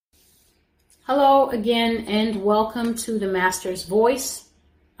Hello again and welcome to the Master's Voice.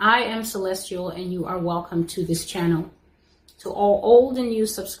 I am Celestial and you are welcome to this channel. To all old and new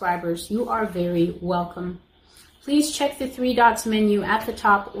subscribers, you are very welcome. Please check the three dots menu at the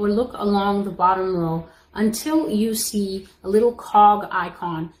top or look along the bottom row until you see a little cog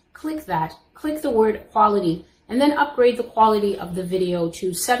icon. Click that, click the word quality, and then upgrade the quality of the video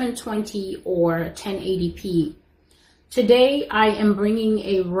to 720 or 1080p. Today, I am bringing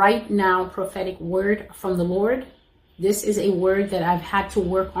a right now prophetic word from the Lord. This is a word that I've had to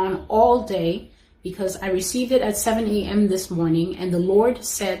work on all day because I received it at 7 a.m. this morning, and the Lord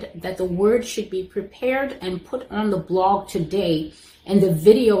said that the word should be prepared and put on the blog today, and the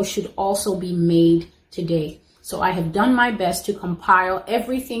video should also be made today. So I have done my best to compile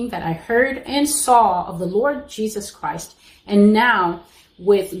everything that I heard and saw of the Lord Jesus Christ, and now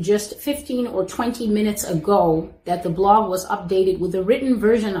with just 15 or 20 minutes ago that the blog was updated with the written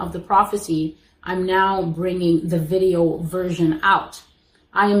version of the prophecy, I'm now bringing the video version out.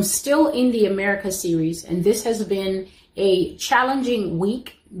 I am still in the America series, and this has been a challenging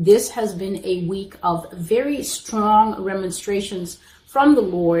week. This has been a week of very strong remonstrations from the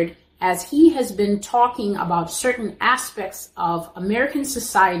Lord as he has been talking about certain aspects of American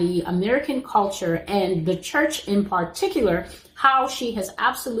society, American culture, and the church in particular, how she has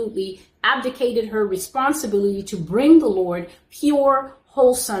absolutely abdicated her responsibility to bring the Lord pure,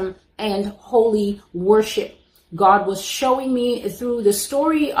 wholesome, and holy worship. God was showing me through the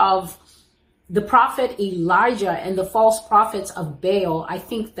story of the prophet Elijah and the false prophets of Baal. I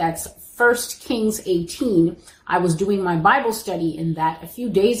think that's 1 Kings 18. I was doing my Bible study in that a few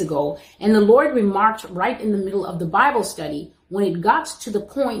days ago, and the Lord remarked right in the middle of the Bible study, when it got to the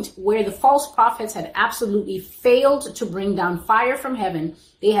point where the false prophets had absolutely failed to bring down fire from heaven,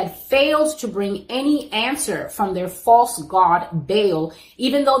 they had failed to bring any answer from their false god Baal,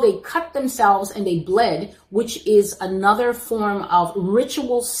 even though they cut themselves and they bled, which is another form of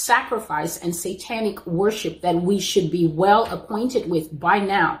ritual sacrifice and satanic worship that we should be well acquainted with by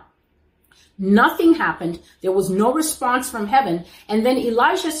now. Nothing happened. There was no response from heaven. And then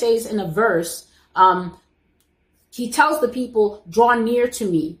Elijah says in a verse, he tells the people, draw near to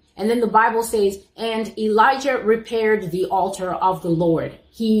me. And then the Bible says, and Elijah repaired the altar of the Lord.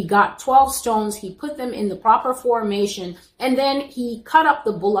 He got 12 stones, he put them in the proper formation, and then he cut up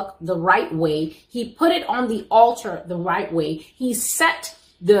the bullock the right way. He put it on the altar the right way. He set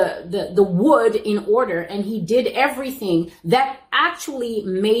the wood in order, and he did everything that actually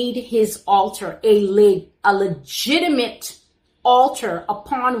made his altar a legitimate altar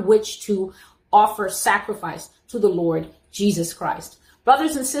upon which to offer sacrifice to the Lord Jesus Christ.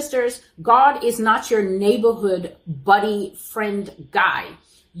 Brothers and sisters, God is not your neighborhood buddy friend guy.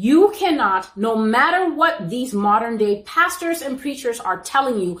 You cannot, no matter what these modern day pastors and preachers are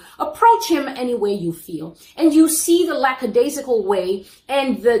telling you, approach him any way you feel. And you see the lackadaisical way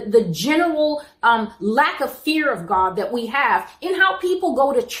and the general lack of fear of God that we have in how people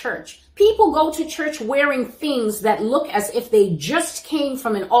go to church. People go to church wearing things that look as if they just came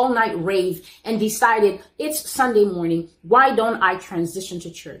from an all-night rave and decided it's Sunday morning. Why don't I transition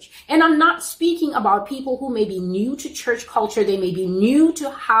to church? And I'm not speaking about people who may be new to church culture. They may be new to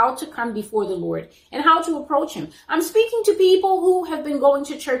how to come before the Lord and how to approach him. I'm speaking to people who have been going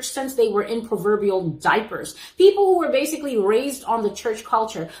to church since they were in proverbial diapers. People who were basically raised on the church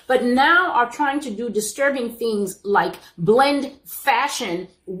culture, but now are trying to do disturbing things like blend fashion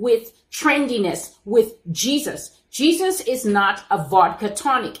with trendiness with Jesus. Jesus is not a vodka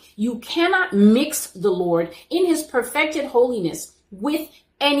tonic. You cannot mix the Lord in his perfected holiness with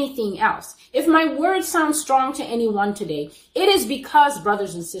anything else. If my word sounds strong to anyone today, it is because,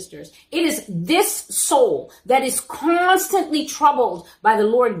 brothers and sisters, it is this soul that is constantly troubled by the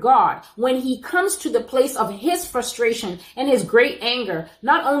Lord God when he comes to the place of his frustration and his great anger,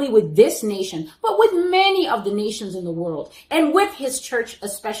 not only with this nation, but with many of the nations in the world, and with his church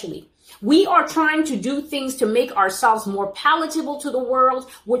especially. We are trying to do things to make ourselves more palatable to the world.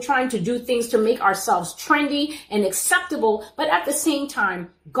 We're trying to do things to make ourselves trendy and acceptable. But at the same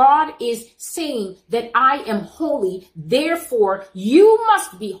time, God is saying that I am holy. Therefore, you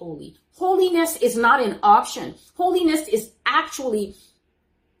must be holy. Holiness is not an option. Holiness is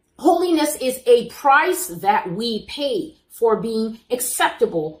a price that we pay for being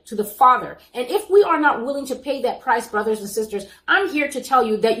acceptable to the Father. And if we are not willing to pay that price, brothers and sisters, I'm here to tell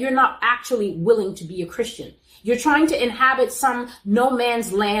you that you're not actually willing to be a Christian. You're trying to inhabit some no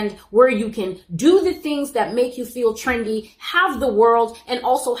man's land where you can do the things that make you feel trendy, have the world, and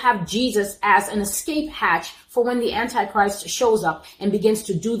also have Jesus as an escape hatch for when the Antichrist shows up and begins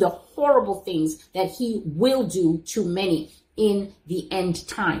to do the horrible things that he will do to many in the end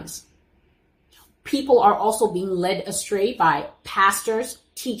times. People are also being led astray by pastors,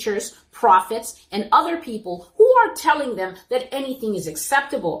 teachers, prophets, and other people who are telling them that anything is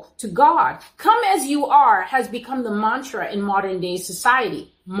acceptable to God. Come as you are has become the mantra in modern day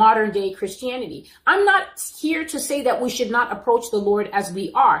society, modern day Christianity. I'm not here to say that we should not approach the Lord as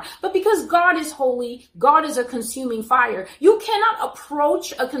we are, but because God is holy, God is a consuming fire. You cannot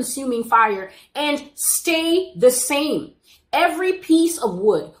approach a consuming fire and stay the same. Every piece of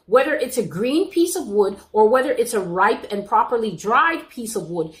wood, whether it's a green piece of wood or whether it's a ripe and properly dried piece of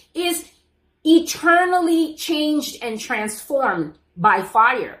wood, is eternally changed and transformed by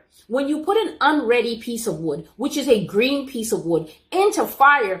fire. When you put an unready piece of wood, which is a green piece of wood, into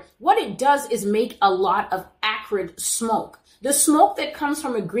fire, what it does is make a lot of acrid smoke. The smoke that comes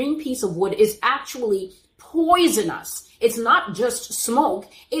from a green piece of wood is actually poisonous. It's not just smoke,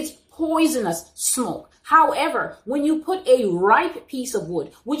 it's poisonous smoke. However, when you put a ripe piece of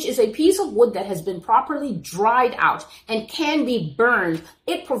wood, which is a piece of wood that has been properly dried out and can be burned,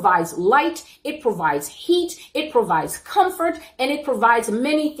 it provides light, it provides heat, it provides comfort, and it provides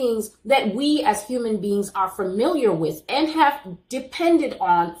many things that we as human beings are familiar with and have depended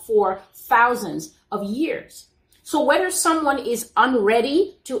on for thousands of years. So whether someone is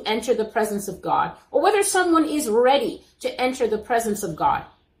unready to enter the presence of God or whether someone is ready to enter the presence of God,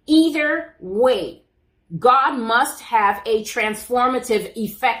 either way, God must have a transformative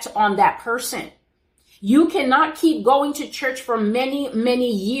effect on that person. You cannot keep going to church for many, many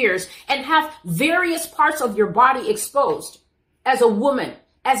years and have various parts of your body exposed as a woman,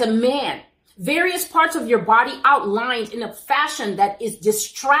 as a man, various parts of your body outlined in a fashion that is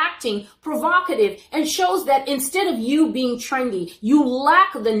distracting, provocative, and shows that instead of you being trendy, you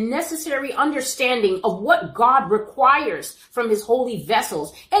lack the necessary understanding of what God requires from his holy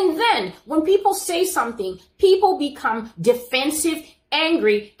vessels. And then when people say something, people become defensive,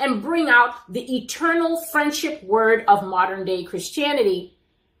 angry, and bring out the eternal friendship word of modern day Christianity.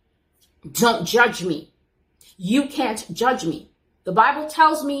 Don't judge me. You can't judge me. The Bible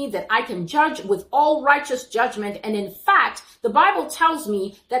tells me that I can judge with all righteous judgment. And in fact, the Bible tells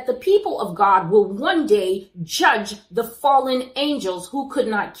me that the people of God will one day judge the fallen angels who could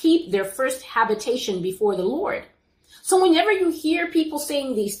not keep their first habitation before the Lord. So whenever you hear people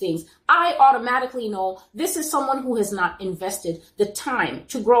saying these things, I automatically know this is someone who has not invested the time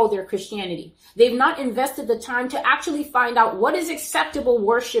to grow their Christianity. They've not invested the time to actually find out what is acceptable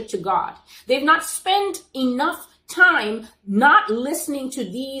worship to God. They've not spent enough time not listening to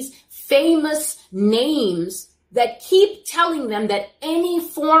these famous names that keep telling them that any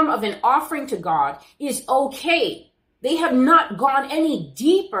form of an offering to God is okay. They have not gone any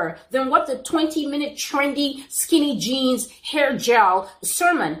deeper than what the 20-minute trendy skinny jeans hair gel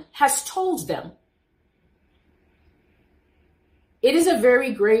sermon has told them. It is a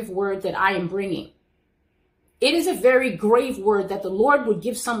very grave word that I am bringing. It is a very grave word that the Lord would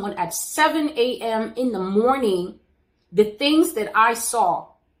give someone at 7 a.m. in the morning the things that I saw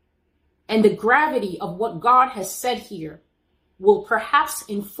and the gravity of what God has said here will perhaps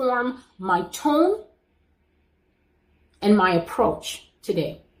inform my tone and my approach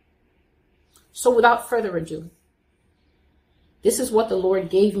today. So without further ado, this is what the Lord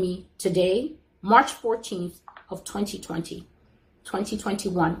gave me today, March 14th of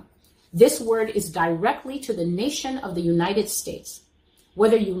 2021. This word is directly to the nation of the United States.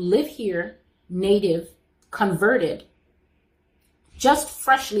 Whether you live here, native, converted, just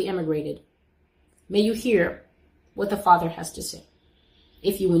freshly immigrated, may you hear what the Father has to say.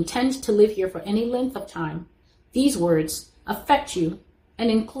 If you intend to live here for any length of time, these words affect you and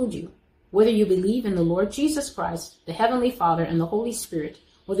include you. Whether you believe in the Lord Jesus Christ, the Heavenly Father, and the Holy Spirit,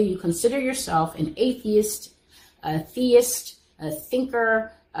 whether you consider yourself an atheist, a theist, a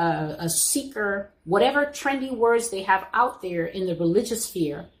thinker, a seeker, whatever trendy words they have out there in the religious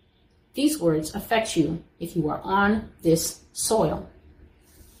sphere, these words affect you if you are on this soil.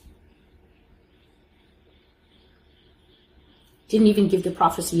 Didn't even give the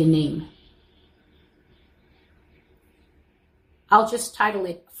prophecy a name. I'll just title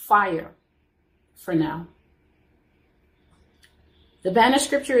it Fire for now. The banner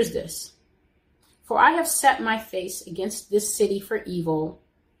scripture is this: For I have set my face against this city for evil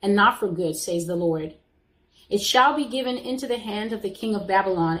and not for good, says the Lord. It shall be given into the hand of the king of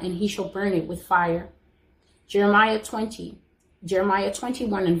Babylon, and he shall burn it with fire. Jeremiah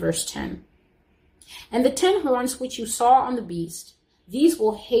 21 and verse 10. And the 10 horns which you saw on the beast, these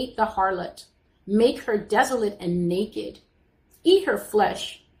will hate the harlot, make her desolate and naked, eat her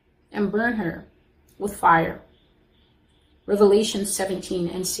flesh, and burn her with fire. Revelation 17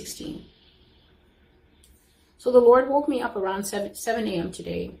 and 16. So the Lord woke me up around 7 a.m.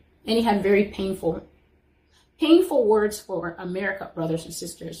 today, And he had very painful words for America, brothers and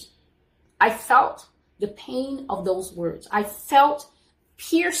sisters. I felt the pain of those words. I felt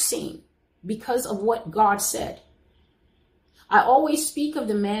piercing because of what God said. I always speak of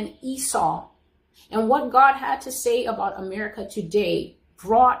the man Esau, and what God had to say about America today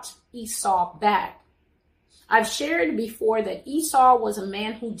brought Esau back. I've shared before that Esau was a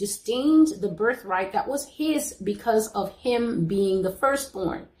man who disdained the birthright that was his because of him being the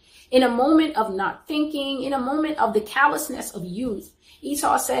firstborn. In a moment of not thinking, in a moment of the callousness of youth,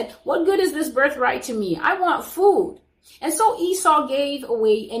 Esau said, "What good is this birthright to me? I want food." And so Esau gave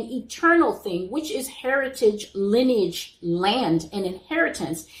away an eternal thing, which is heritage, lineage, land, and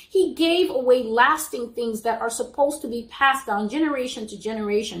inheritance. He gave away lasting things that are supposed to be passed down generation to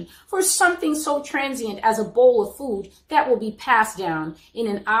generation for something so transient as a bowl of food that will be passed down in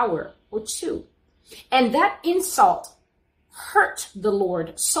an hour or two. And that insult hurt the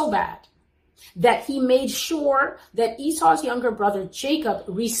Lord so bad that he made sure that Esau's younger brother Jacob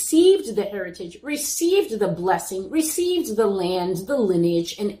received the heritage, received the blessing, received the land, the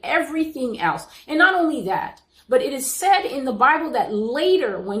lineage, and everything else. And not only that, but it is said in the Bible that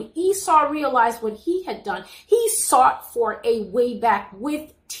later, when Esau realized what he had done, he sought for a way back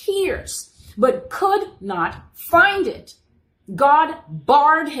with tears, but could not find it. God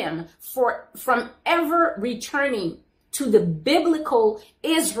barred him from ever returning to the biblical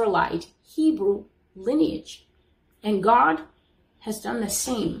Israelite Hebrew lineage. And God has done the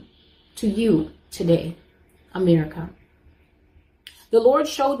same to you today, America. The Lord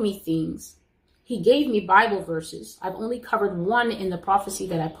showed me things. He gave me Bible verses. I've only covered one in the prophecy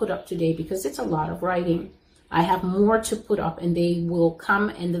that I put up today because it's a lot of writing. I have more to put up, and they will come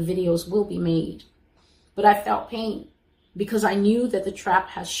and the videos will be made. But I felt pain because I knew that the trap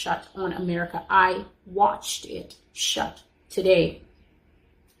has shut on America. I watched it shut today.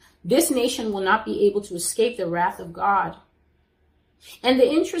 This nation will not be able to escape the wrath of God. And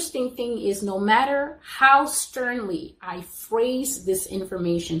the interesting thing is, no matter how sternly I phrase this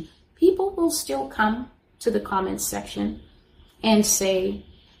information, people will still come to the comments section and say,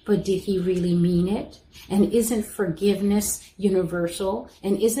 "But did he really mean it? And isn't forgiveness universal?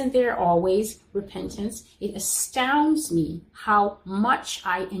 And isn't there always repentance?" It astounds me how much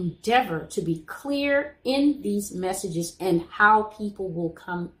I endeavor to be clear in these messages and how people will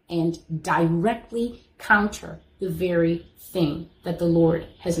come and directly counter the very thing that the Lord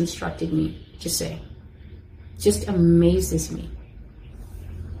has instructed me to say. It just amazes me.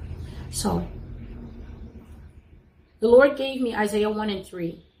 So, the Lord gave me Isaiah 1 and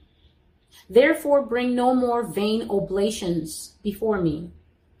 3. "Therefore bring no more vain oblations before me.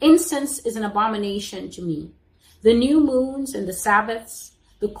 Incense is an abomination to me. The new moons and the Sabbaths,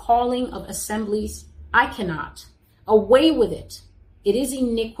 the calling of assemblies, I cannot. Away with it. It is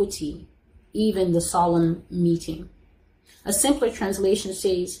iniquity, even the solemn meeting." A simpler translation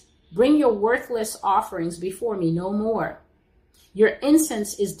says, "Bring your worthless offerings before me no more. Your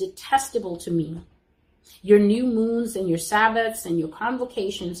incense is detestable to me. Your new moons and your Sabbaths and your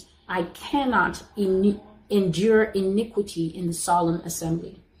convocations, I cannot endure iniquity in the solemn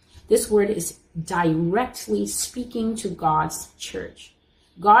assembly." This word is directly speaking to God's church.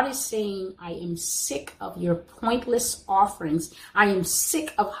 God is saying, I am sick of your pointless offerings. I am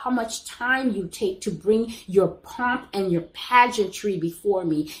sick of how much time you take to bring your pomp and your pageantry before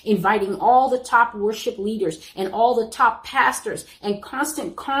me, inviting all the top worship leaders and all the top pastors and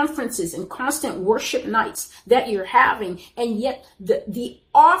constant conferences and constant worship nights that you're having. And yet the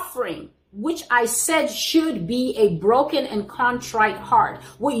offering, which I said should be a broken and contrite heart,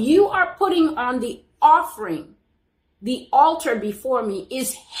 what you are putting on the offering, the altar before me,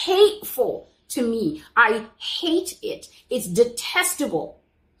 is hateful to me. I hate it. It's detestable.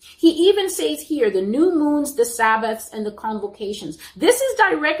 He even says here, the new moons, the Sabbaths, and the convocations. This is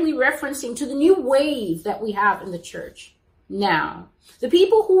directly referencing to the new wave that we have in the church now. The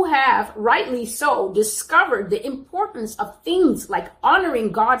people who have, rightly so, discovered the importance of things like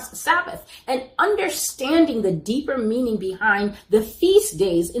honoring God's Sabbath and understanding the deeper meaning behind the feast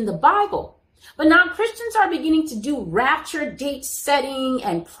days in the Bible. But now Christians are beginning to do rapture date setting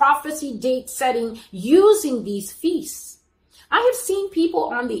and prophecy date setting using these feasts. I have seen people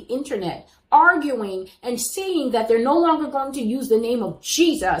on the internet arguing and saying that they're no longer going to use the name of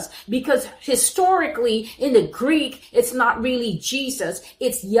Jesus because historically in the Greek, it's not really Jesus,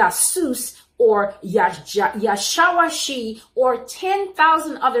 it's Yasus or Yashawashi or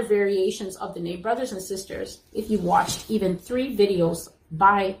 10,000 other variations of the name. Brothers and sisters, if you watched even 3 videos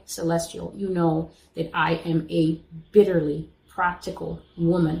by Celestial, you know that I am a bitterly practical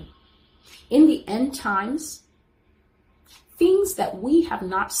woman. In the end times, things that we have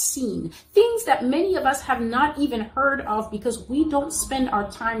not seen, things that many of us have not even heard of because we don't spend our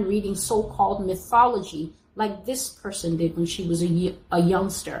time reading so-called mythology like this person did when she was a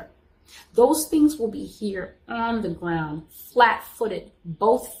youngster. Those things will be here on the ground, flat-footed,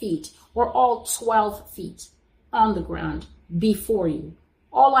 both feet, or all 12 feet on the ground before you.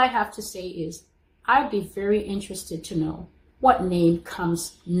 All I have to say is, I'd be very interested to know what name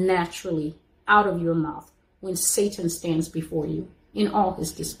comes naturally out of your mouth when Satan stands before you in all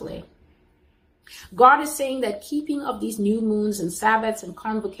his display. God is saying that keeping of these new moons and Sabbaths and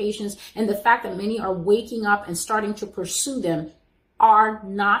convocations and the fact that many are waking up and starting to pursue them are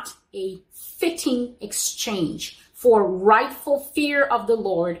not a fitting exchange for rightful fear of the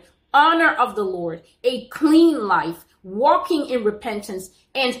Lord, honor of the Lord, a clean life, walking in repentance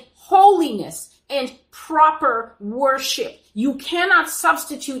and holiness and proper worship. You cannot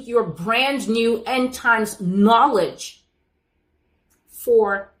substitute your brand new end times knowledge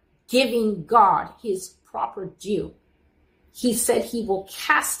for giving God his proper due. He said he will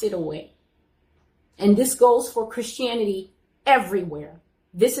cast it away. And this goes for Christianity everywhere.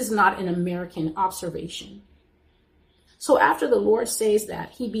 This is not an American observation. So after the Lord says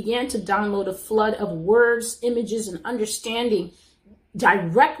that, he began to download a flood of words, images, and understanding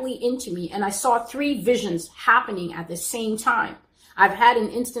directly into me. And I saw 3 visions happening at the same time. I've had an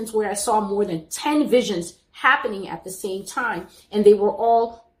instance where I saw more than 10 visions happening at the same time. And they were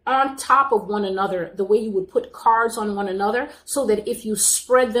all on top of one another, the way you would put cards on one another, so that if you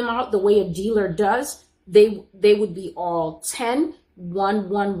spread them out the way a dealer does, they would be all 10, 1,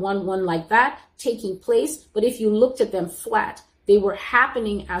 1, 1, 1 like that taking place. But if you looked at them flat, they were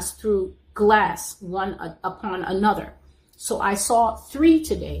happening as through glass, one upon another. So I saw 3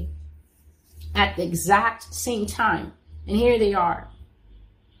 today at the exact same time. And here they are.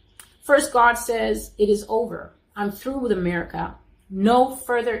 First, God says, it is over. I'm through with America. No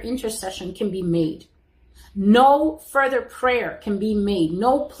further intercession can be made. No further prayer can be made.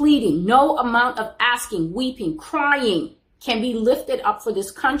 No pleading, no amount of asking, weeping, crying can be lifted up for this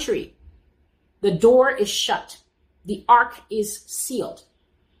country. The door is shut. The ark is sealed.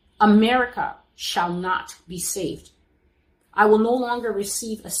 America shall not be saved. I will no longer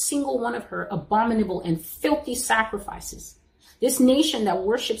receive a single one of her abominable and filthy sacrifices. This nation that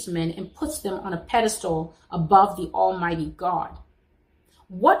worships men and puts them on a pedestal above the Almighty God.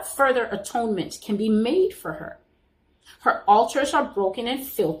 What further atonement can be made for her? Her altars are broken and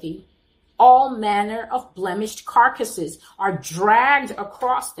filthy. All manner of blemished carcasses are dragged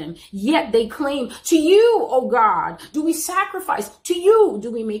across them. Yet they claim, to you, O God, do we sacrifice? To you do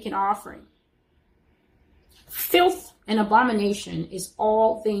we make an offering? Filth and abomination is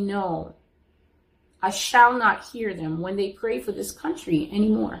all they know. I shall not hear them when they pray for this country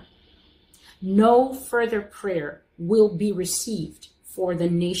anymore. No further prayer will be received for the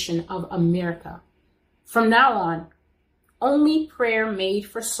nation of America. From now on, only prayer made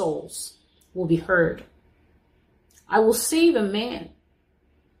for souls will be heard. I will save a man,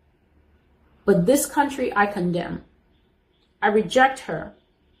 but this country I condemn. I reject her.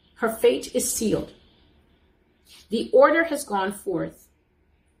 Her fate is sealed. The order has gone forth.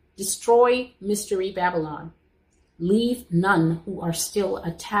 Destroy Mystery Babylon. Leave none who are still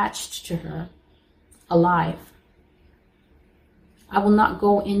attached to her alive. I will not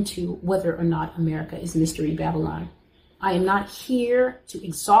go into whether or not America is Mystery Babylon. I am not here to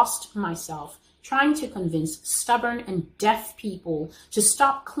exhaust myself trying to convince stubborn and deaf people to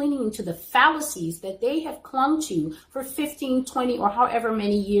stop clinging to the fallacies that they have clung to for 15, 20, or however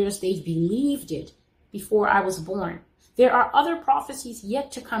many years they've believed it before I was born. There are other prophecies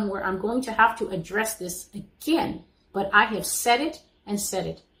yet to come where I'm going to have to address this again, but I have said it,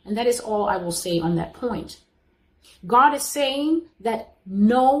 and that is all I will say on that point. God is saying that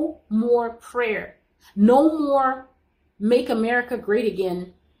no more prayer, no more Make America Great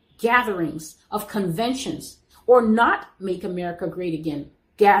Again gatherings of conventions, or not Make America Great Again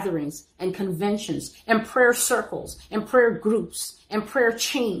gatherings and conventions and prayer circles and prayer groups and prayer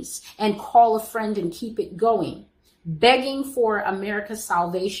chains and call a friend and keep it going. Begging for America's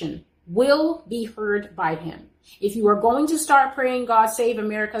salvation will be heard by him. If you are going to start praying, God, save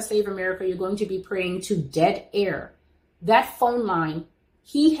America, you're going to be praying to dead air. That phone line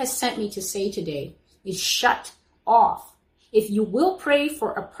he has sent me to say today is shut off. If you will pray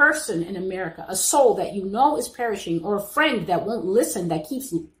for a person in America, a soul that you know is perishing, or a friend that won't listen, that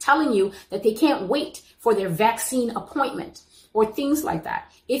keeps telling you that they can't wait for their vaccine appointment, or things like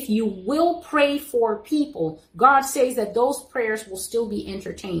that. If you will pray for people, God says that those prayers will still be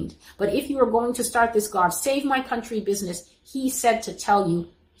entertained. But if you are going to start this God save my country business, he said to tell you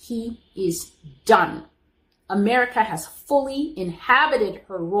he is done. America has fully inhabited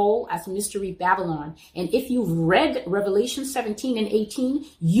her role as Mystery Babylon. And if you've read Revelation 17 and 18,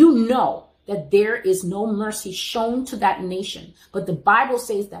 you know that there is no mercy shown to that nation. But the Bible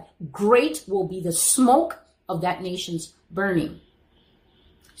says that great will be the smoke of that nation's burning.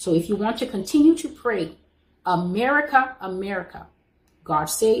 So if you want to continue to pray, America, America, God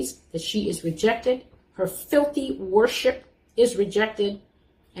says that she is rejected. Her filthy worship is rejected,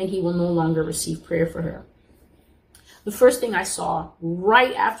 and he will no longer receive prayer for her. The first thing I saw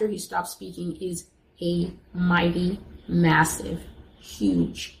right after he stopped speaking is a mighty, massive,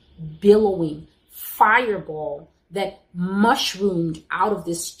 huge, billowing fireball that mushroomed out of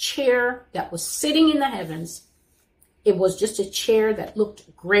this chair that was sitting in the heavens. It was just a chair that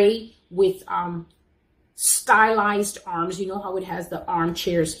looked gray with stylized arms. You know how it has the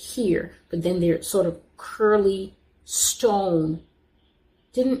armchairs here, but then they're sort of curly stone.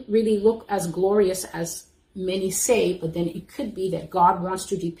 Didn't really look as glorious as many say, but then it could be that God wants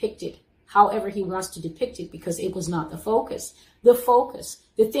to depict it however he wants to depict it, because it was not the focus. The focus,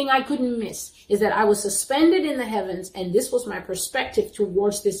 the thing I couldn't miss, is that I was suspended in the heavens, and this was my perspective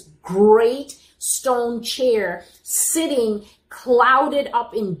towards this great stone chair sitting clouded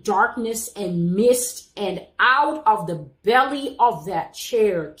up in darkness and mist, and out of the belly of that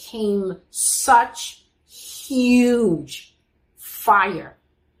chair came such huge fire.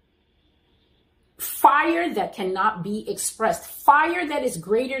 Fire that cannot be expressed. Fire that is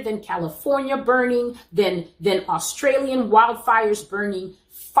greater than California burning, than Australian wildfires burning.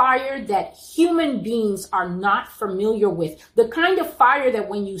 Fire that human beings are not familiar with. The kind of fire that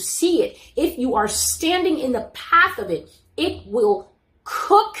when you see it, if you are standing in the path of it, it will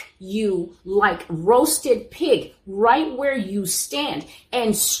cook you like roasted pig right where you stand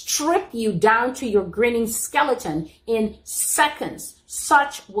and strip you down to your grinning skeleton in seconds.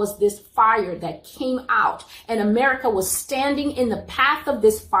 Such was this fire that came out, and America was standing in the path of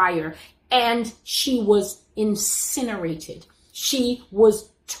this fire, and she was incinerated. She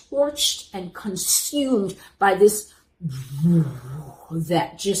was torched and consumed by this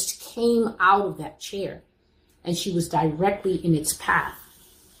that just came out of that chair, and she was directly in its path,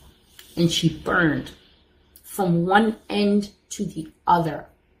 and she burned from one end to the other.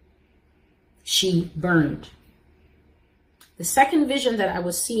 She burned. The second vision that I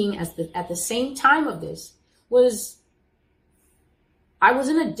was seeing at the same time of this was, I was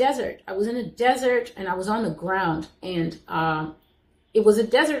in a desert. I was in a desert and I was on the ground, and it was a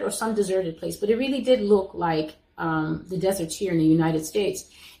desert or some deserted place, but it really did look like the deserts here in the United States.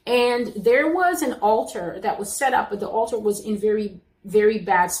 And there was an altar that was set up, but the altar was in very, very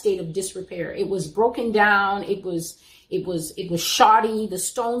bad state of disrepair. It was broken down. It was shoddy. The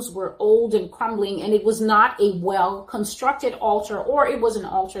stones were old and crumbling, and it was not a well-constructed altar, or it was an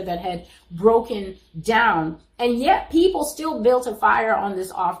altar that had broken down. And yet people still built a fire on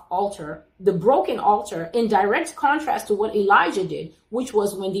this altar, the broken altar, in direct contrast to what Elijah did, which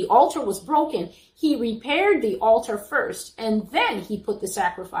was when the altar was broken, he repaired the altar first, and then he put the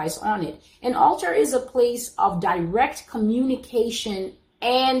sacrifice on it. An altar is a place of direct communication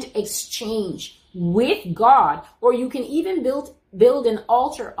and exchange with God, or you can even build an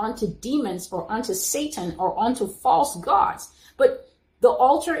altar unto demons or unto Satan or unto false gods. But the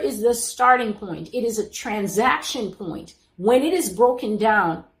altar is the starting point. It is a transaction point. When it is broken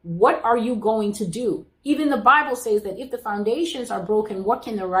down, what are you going to do? Even the Bible says that if the foundations are broken, what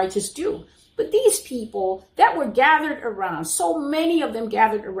can the righteous do? But these people that were gathered around, so many of them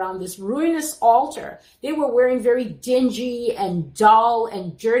gathered around this ruinous altar, they were wearing very dingy and dull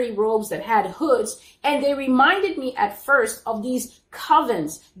and dirty robes that had hoods. And they reminded me at first of these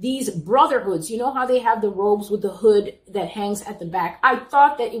covens, these brotherhoods. You know how they have the robes with the hood that hangs at the back? I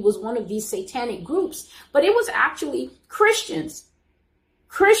thought that it was one of these satanic groups, but it was actually Christians.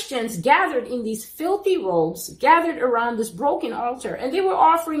 Christians gathered in these filthy robes, gathered around this broken altar, and they were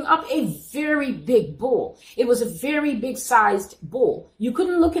offering up a very big bull. It was a very big sized bull. You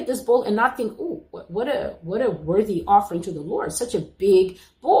couldn't look at this bull and not think, oh, what a worthy offering to the Lord, such a big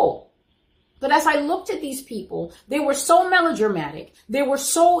bull. But as I looked at these people, they were so melodramatic. They were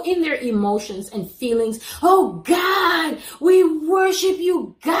so in their emotions and feelings. Oh God, we worship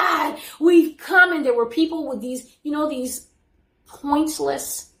you, God. We've come. And there were people with these, these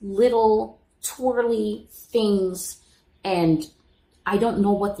pointless little twirly things, and I don't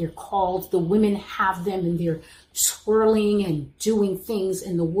know what they're called. The women have them, and they're twirling and doing things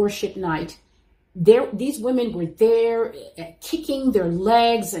in the worship night. These women were there kicking their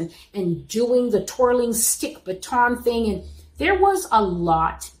legs and doing the twirling stick baton thing, and there was a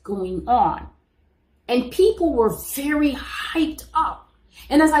lot going on, and people were very hyped up.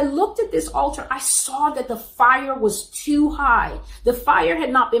 And as I looked at this altar, I saw that the fire was too high. The fire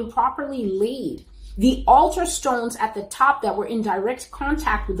had not been properly laid. The altar stones at the top that were in direct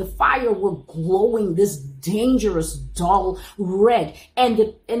contact with the fire were glowing this dangerous dull red. And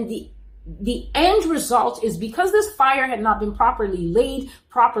the end result is, because this fire had not been properly laid,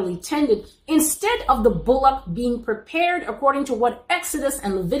 properly tended, instead of the bullock being prepared according to what Exodus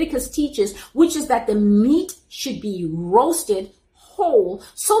and Leviticus teaches, which is that the meat should be roasted whole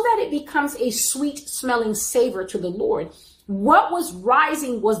so that it becomes a sweet smelling savor to the Lord. What was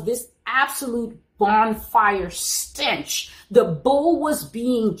rising was this absolute bonfire stench. The bull was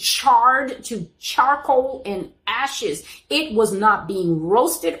being charred to charcoal and ashes. It was not being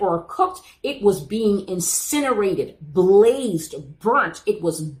roasted or cooked. It was being incinerated, blazed, burnt. It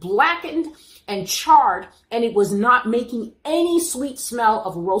was blackened and charred, and it was not making any sweet smell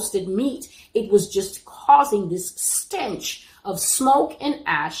of roasted meat. It was just causing this stench of smoke and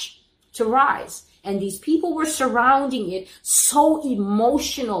ash to rise. And these people were surrounding it, so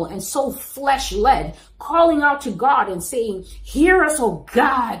emotional and so flesh-led, calling out to God and saying, "Hear us, oh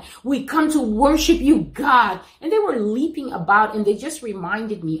God. We come to worship you, God." And they were leaping about, and they just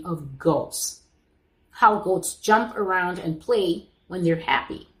reminded me of goats. How goats jump around and play when they're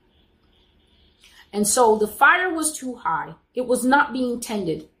happy. And so the fire was too high. It was not being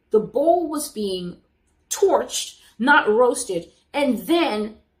tended. The bull was being torched, not roasted. And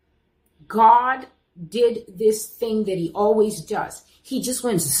then God did this thing that he always does. He just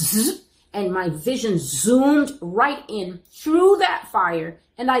went zzz, and my vision zoomed right in through that fire,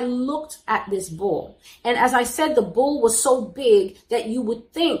 and I looked at this bull. And as I said, the bull was so big that you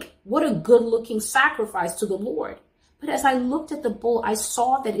would think, what a good looking sacrifice to the Lord. But as I looked at the bull, I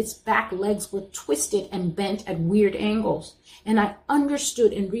saw that its back legs were twisted and bent at weird angles. And I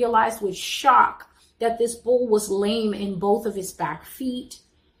understood and realized with shock that this bull was lame in both of its back feet.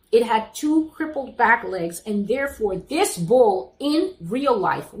 It had 2 crippled back legs, and therefore this bull in real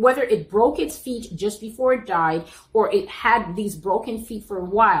life, whether it broke its feet just before it died or it had these broken feet for a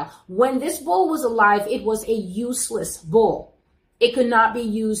while, when this bull was alive, it was a useless bull. It could not be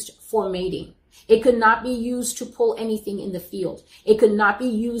used for mating. It could not be used to pull anything in the field. It could not be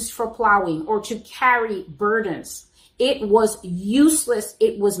used for plowing or to carry burdens. It was useless.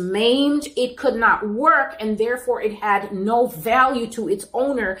 It was maimed. It could not work, and therefore it had no value to its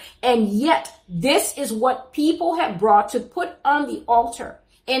owner. And yet this is what people have brought to put on the altar.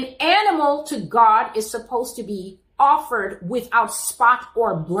 An animal to God is supposed to be offered without spot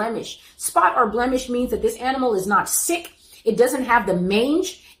or blemish. Spot or blemish means that this animal is not sick. It doesn't have the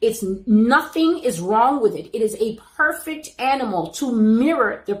mange. Nothing is wrong with it. It is a perfect animal to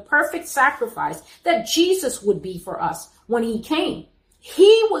mirror the perfect sacrifice that Jesus would be for us when he came.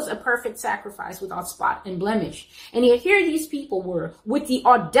 He was a perfect sacrifice without spot and blemish. And yet here these people were with the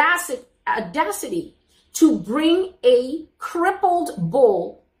audacity to bring a crippled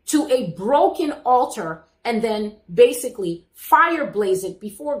bull to a broken altar and then basically fire blaze it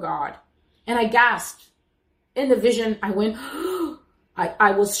before God. And I gasped. In the vision, I went,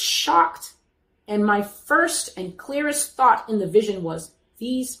 I was shocked. And my first and clearest thought in the vision was,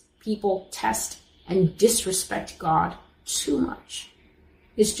 these people test and disrespect God too much.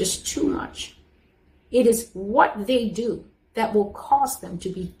 It's just too much. It is what they do that will cause them to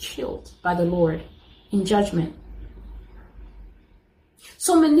be killed by the Lord in judgment.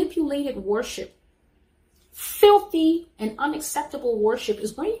 So manipulated worship, filthy and unacceptable worship,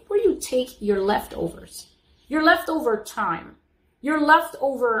 is where you take your leftovers, your leftover time, your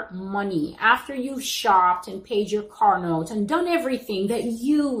leftover money after you've shopped and paid your car note and done everything that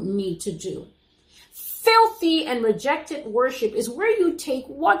you need to do. Filthy and rejected worship is where you take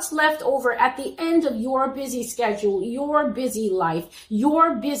what's left over at the end of your busy schedule, your busy life,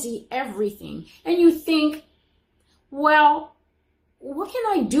 your busy everything. And you think, well, what can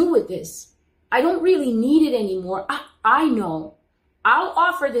I do with this? I don't really need it anymore. I know. I'll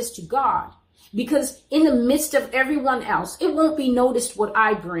offer this to God. Because in the midst of everyone else, it won't be noticed what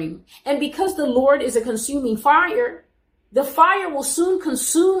I bring. And because the Lord is a consuming fire, the fire will soon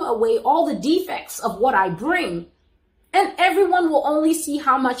consume away all the defects of what I bring. And everyone will only see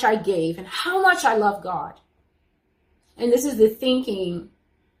how much I gave and how much I love God. And this is the thinking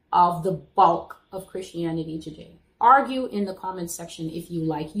of the bulk of Christianity today. Argue in the comments section if you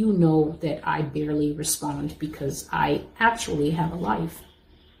like. You know that I barely respond because I actually have a life.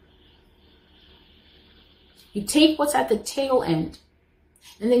 You take what's at the tail end,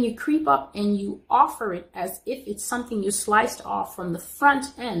 and then you creep up and you offer it as if it's something you sliced off from the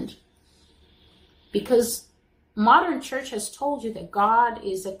front end. Because modern church has told you that God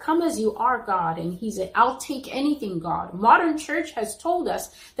is a come as you are God, and he's an I'll take anything God. Modern church has told us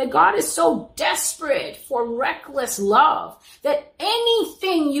that God is so desperate for reckless love that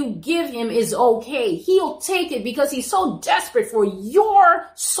anything you give him is okay. He'll take it because he's so desperate for your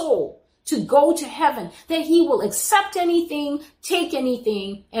soul to go to heaven that he will accept anything, take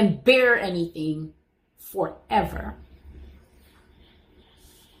anything, and bear anything forever.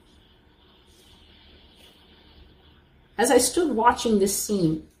 As I stood watching this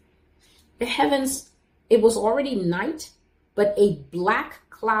scene, the heavens, it was already night, but a black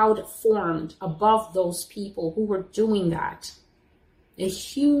cloud formed above those people who were doing that. A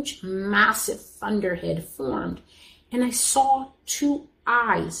huge, massive thunderhead formed, and I saw two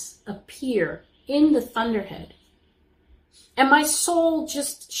eyes appear in the thunderhead. And my soul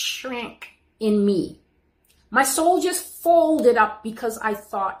just shrank in me. My soul just folded up because I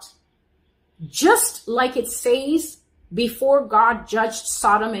thought, just like it says, before God judged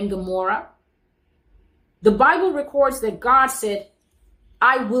Sodom and Gomorrah, the Bible records that God said,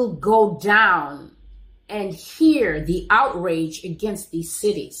 I will go down and hear the outrage against these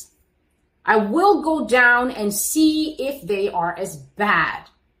cities. I will go down and see if they are as bad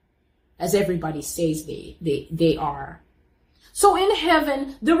as everybody says they are. So in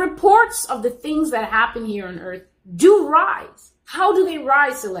heaven, the reports of the things that happen here on earth do rise. How do they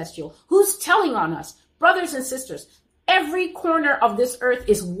rise, Celestial? Who's telling on us? Brothers and sisters, every corner of this earth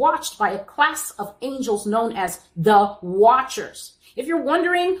is watched by a class of angels known as the Watchers. If you're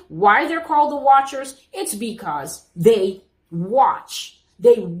wondering why they're called the Watchers, it's because they watch.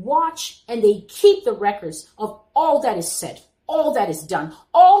 They watch and they keep the records of all that is said, all that is done,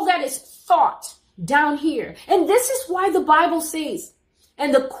 all that is thought down here. And this is why the Bible says,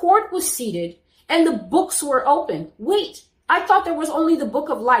 and the court was seated and the books were open. Wait, I thought there was only the book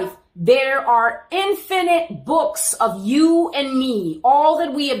of life. There are infinite books of you and me, all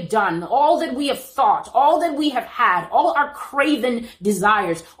that we have done, all that we have thought, all that we have had, all our craven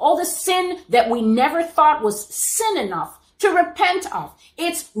desires, all the sin that we never thought was sin enough to repent of.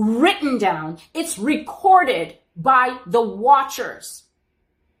 It's written down. It's recorded by the Watchers.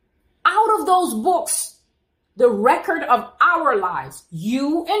 Out of those books, the record of our lives,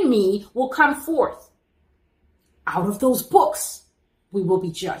 you and me, will come forth. Out of those books, we will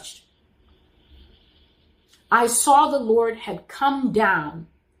be judged. I saw the Lord had come down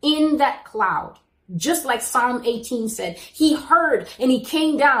in that cloud, just like Psalm 18 said. He heard and he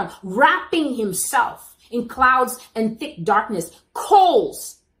came down, wrapping himself in clouds and thick darkness,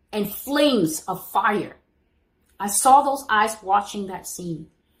 coals and flames of fire. I saw those eyes watching that scene,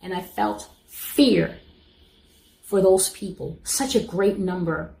 and I felt fear for those people. Such a great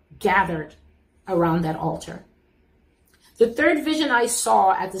number gathered around that altar. The third vision I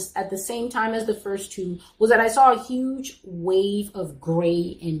saw at the same time as the first two was that I saw a huge wave of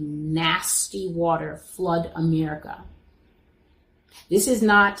gray and nasty water flood America. This is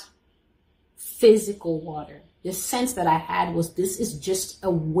not physical water. The sense that I had was this is just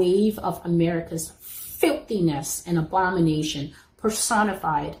a wave of America's filthiness and abomination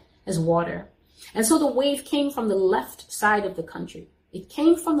personified as water. And so the wave came from the left side of the country. It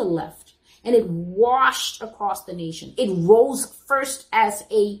came from the left. And it washed across the nation. It rose first as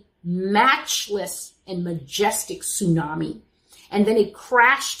a matchless and majestic tsunami. And then it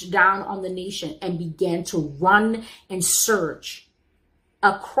crashed down on the nation and began to run and surge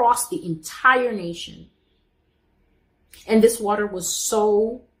across the entire nation. And this water was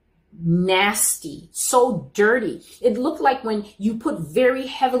so nasty, so dirty. It looked like when you put very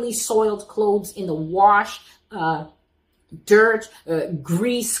heavily soiled clothes in the wash, dirt,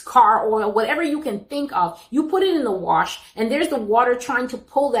 grease, car oil, whatever you can think of, you put it in the wash, and there's the water trying to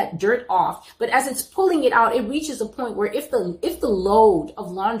pull that dirt off. But as it's pulling it out, it reaches a point where if the load of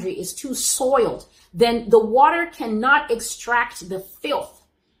laundry is too soiled, then the water cannot extract the filth,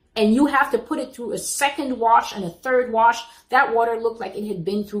 and you have to put it through a second wash and a third wash. That water looked like it had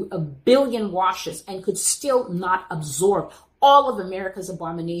been through 1 billion washes and could still not absorb all of America's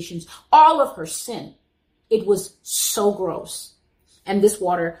abominations, all of her sin. It was so gross. And this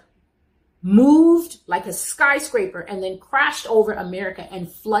water moved like a skyscraper and then crashed over America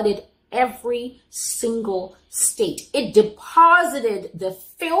and flooded every single state. It deposited the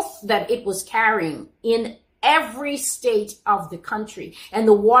filth that it was carrying in every state of the country. And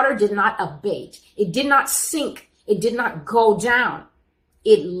the water did not abate. It did not sink. It did not go down.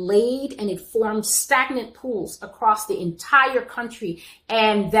 It laid and it formed stagnant pools across the entire country.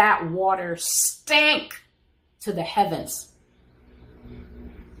 And that water stank to the heavens.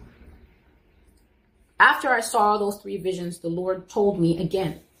 After I saw those three visions, the Lord told me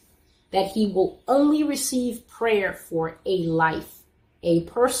again that he will only receive prayer for a life, a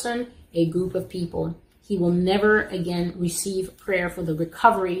person, a group of people. He will never again receive prayer for the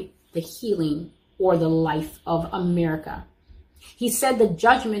recovery, the healing, or the life of America. He said the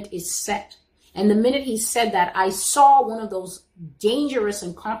judgment is set. And the minute he said that, I saw one of those dangerous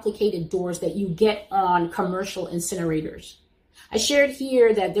and complicated doors that you get on commercial incinerators. I shared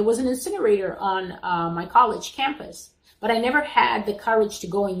here that there was an incinerator on my college campus, but I never had the courage to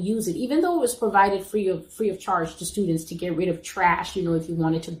go and use it, even though it was provided free of charge to students to get rid of trash, if you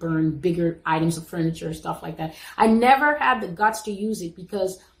wanted to burn bigger items of furniture, stuff like that. I never had the guts to use it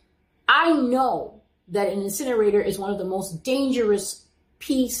because I know that an incinerator is one of the most dangerous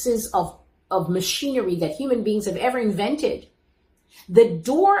pieces of machinery that human beings have ever invented. The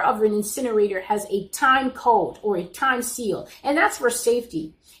door of an incinerator has a time code or a time seal, and that's for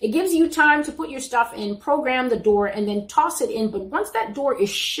safety. It gives you time to put your stuff in, program the door, and then toss it in. But once that door is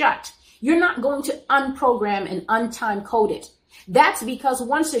shut, you're not going to unprogram and untime code it. That's because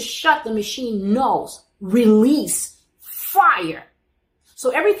once it's shut, the machine knows, release, fire.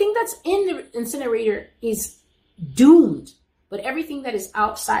 So everything that's in the incinerator is doomed, but everything that is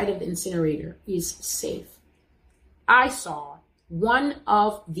outside of the incinerator is safe. I saw one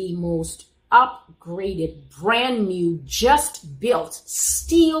of the most upgraded, brand new, just built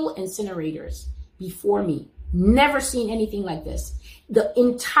steel incinerators before me. Never seen anything like this. The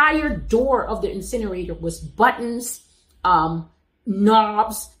entire door of the incinerator was buttons,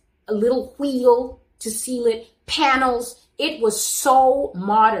 knobs, a little wheel to seal it, panels. It was so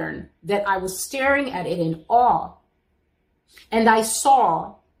modern that I was staring at it in awe. And I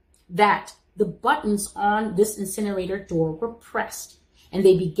saw that the buttons on this incinerator door were pressed, and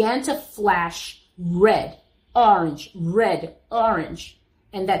they began to flash red, orange,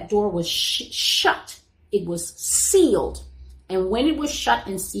 and that door was shut. It was sealed. And when it was shut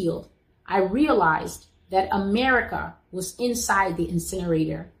and sealed, I realized that America was inside the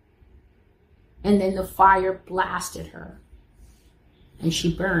incinerator. And then the fire blasted her, and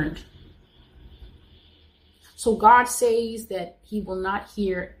she burned. So God says that he will not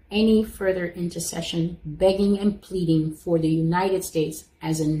hear any further intercession, begging and pleading for the United States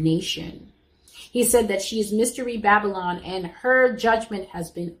as a nation. He said that she is Mystery Babylon, and her judgment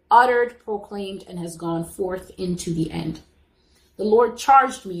has been uttered, proclaimed, and has gone forth into the end. The Lord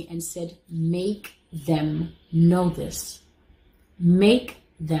charged me and said, make them know this. Make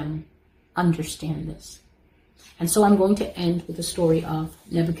them understand this. And so I'm going to end with the story of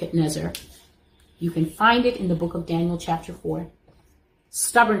Nebuchadnezzar. You can find it in the book of Daniel, chapter 4.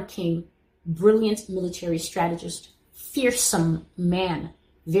 Stubborn king, brilliant military strategist, fearsome man,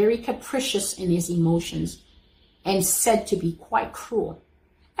 very capricious in his emotions, and said to be quite cruel,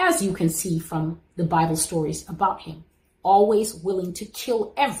 as you can see from the Bible stories about him, always willing to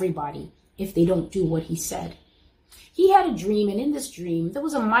kill everybody if they don't do what he said. He had a dream, and in this dream, there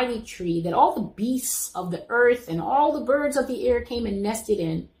was a mighty tree that all the beasts of the earth and all the birds of the air came and nested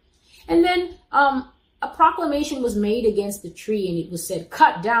in. And then a proclamation was made against the tree, and it was said,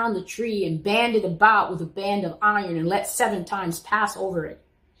 cut down the tree and band it about with a band of iron and let 7 times pass over it.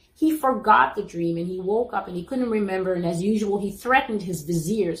 He forgot the dream, and he woke up and he couldn't remember. And as usual, he threatened his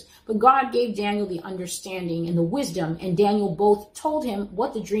viziers. But God gave Daniel the understanding and the wisdom, and Daniel both told him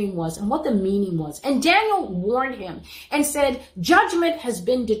what the dream was and what the meaning was. And Daniel warned him and said, judgment has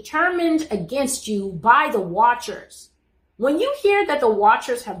been determined against you by the watchers. When you hear that the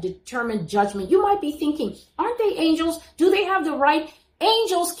watchers have determined judgment, you might be thinking, aren't they angels? Do they have the right?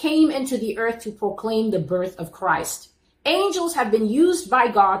 Angels came into the earth to proclaim the birth of Christ. Angels have been used by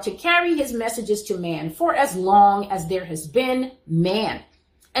God to carry his messages to man for as long as there has been man.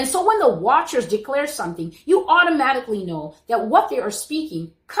 And so when the watchers declare something, you automatically know that what they are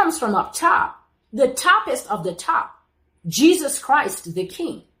speaking comes from up top, the toppest of the top, Jesus Christ, the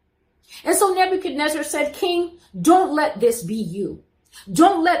King. And so Nebuchadnezzar said, King, don't let this be you.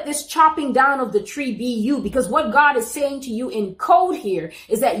 Don't let this chopping down of the tree be you, because what God is saying to you in code here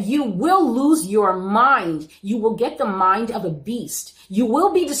is that you will lose your mind. You will get the mind of a beast. You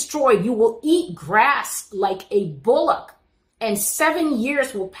will be destroyed. You will eat grass like a bullock. And 7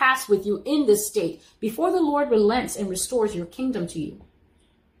 years will pass with you in this state before the Lord relents and restores your kingdom to you.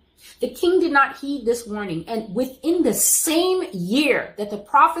 The king did not heed this warning, and within the same year that the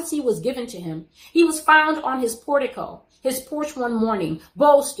prophecy was given to him, he was found on his portico, his porch one morning,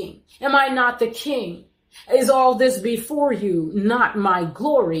 boasting, am I not the king? Is all this before you not my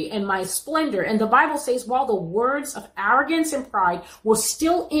glory and my splendor? And the Bible says, while the words of arrogance and pride were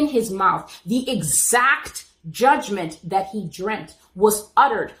still in his mouth, the exact judgment that he dreamt was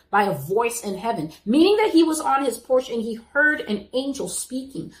uttered by a voice in heaven, meaning that he was on his porch and he heard an angel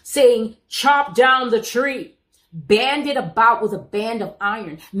speaking, saying, chop down the tree, band it about with a band of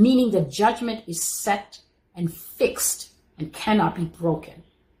iron, meaning the judgment is set and fixed and cannot be broken.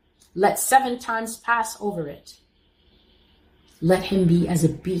 Let 7 times pass over it. Let him be as a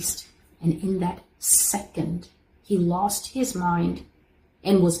beast. And in that second, he lost his mind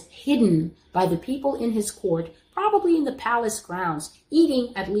and was hidden by the people in his court, probably in the palace grounds,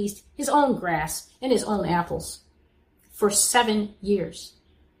 eating at least his own grass and his own apples for 7 years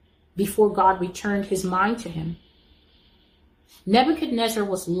before God returned his mind to him. Nebuchadnezzar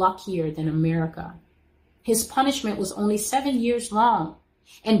was luckier than America. His punishment was only 7 years long.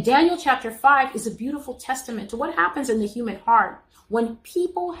 And Daniel chapter 5 is a beautiful testament to what happens in the human heart when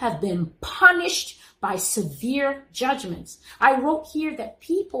people have been punished by severe judgments. I wrote here that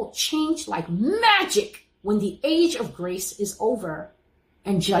people change like magic when the age of grace is over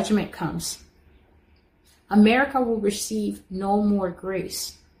and judgment comes. America will receive no more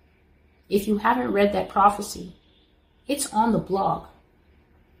grace. If you haven't read that prophecy, it's on the blog.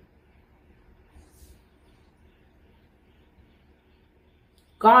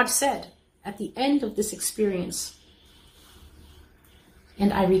 God said at the end of this experience,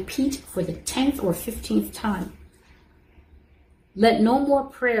 and I repeat for the 10th or 15th time, let no more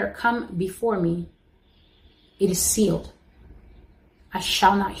prayer come before me. It is sealed. I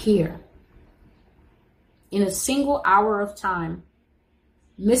shall not hear. In a single hour of time,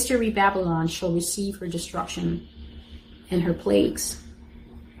 Mystery Babylon shall receive her destruction and her plagues.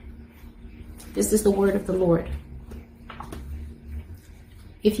 This is the word of the Lord.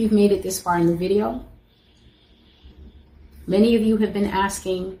 If you've made it this far in the video, many of you have been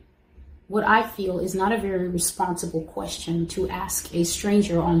asking what I feel is not a very responsible question to ask a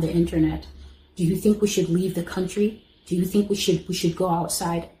stranger on the internet. Do you think we should leave the country? Do you think we should go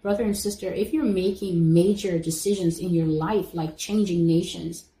outside? Brother and sister, if you're making major decisions in your life, like changing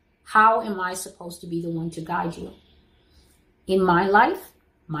nations, how am I supposed to be the one to guide you? In my life,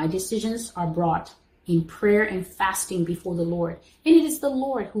 my decisions are brought in prayer and fasting before the Lord. And it is the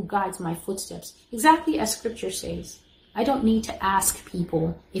Lord who guides my footsteps, exactly as scripture says. I don't need to ask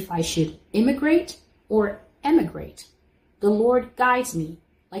people if I should immigrate or emigrate. The Lord guides me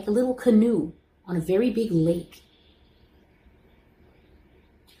like a little canoe on a very big lake.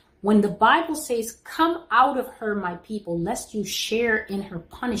 When the Bible says, come out of her, my people, lest you share in her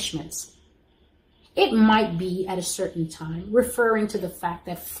punishments, it might be at a certain time, referring to the fact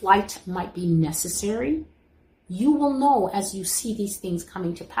that flight might be necessary. You will know as you see these things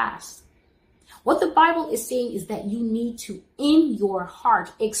coming to pass. What the Bible is saying is that you need to, in your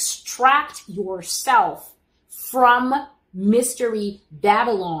heart, extract yourself from Mystery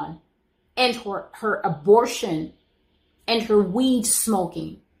Babylon and her abortion and her weed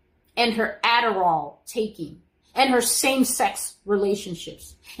smoking and her Adderall taking and her same-sex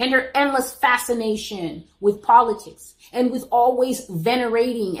relationships, and her endless fascination with politics, and with always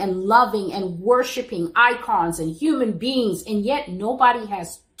venerating and loving and worshiping icons and human beings, and yet nobody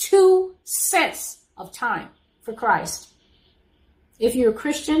has 2 cents of time for Christ. If you're a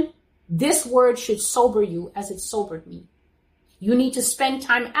Christian, this word should sober you as it sobered me. You need to spend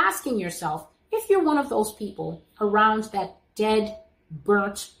time asking yourself if you're one of those people around that dead,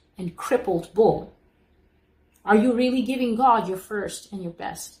 burnt, and crippled bull. Are you really giving God your first and your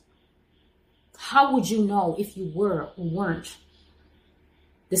best? How would you know if you were or weren't?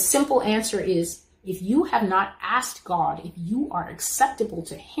 The simple answer is, if you have not asked God if you are acceptable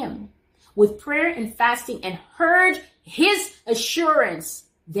to him with prayer and fasting and heard his assurance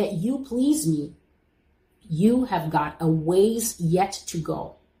that you please me, you have got a ways yet to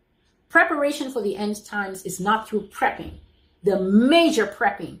go. Preparation for the end times is not through prepping. The major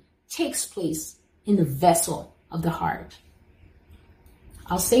prepping takes place in the vessel of the heart.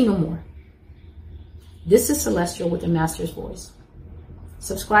 I'll say no more. This is Celestial with the Master's Voice.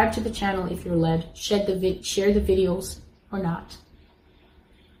 Subscribe to the channel if you're led. Share the videos or not.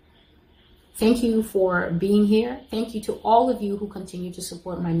 Thank you for being here. Thank you to all of you who continue to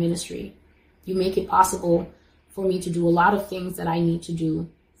support my ministry. You make it possible for me to do a lot of things that I need to do.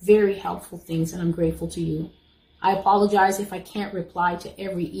 Very helpful things, and I'm grateful to you. I apologize if I can't reply to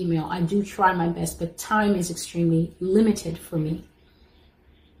every email. I do try my best, but time is extremely limited for me.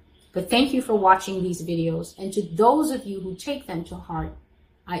 But thank you for watching these videos. And to those of you who take them to heart,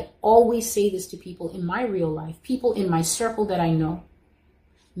 I always say this to people in my real life, people in my circle that I know.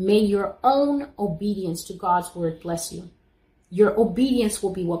 May your own obedience to God's word bless you. Your obedience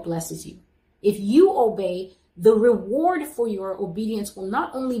will be what blesses you. If you obey, the reward for your obedience will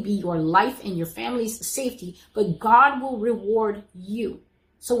not only be your life and your family's safety, but God will reward you.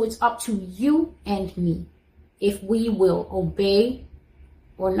 So it's up to you and me if we will obey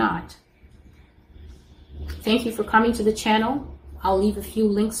or not. Thank you for coming to the channel. I'll leave a few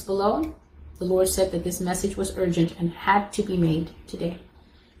links below. The Lord said that this message was urgent and had to be made today.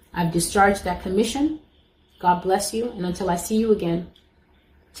 I've discharged that commission. God bless you. And until I see you again,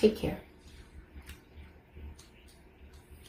 take care.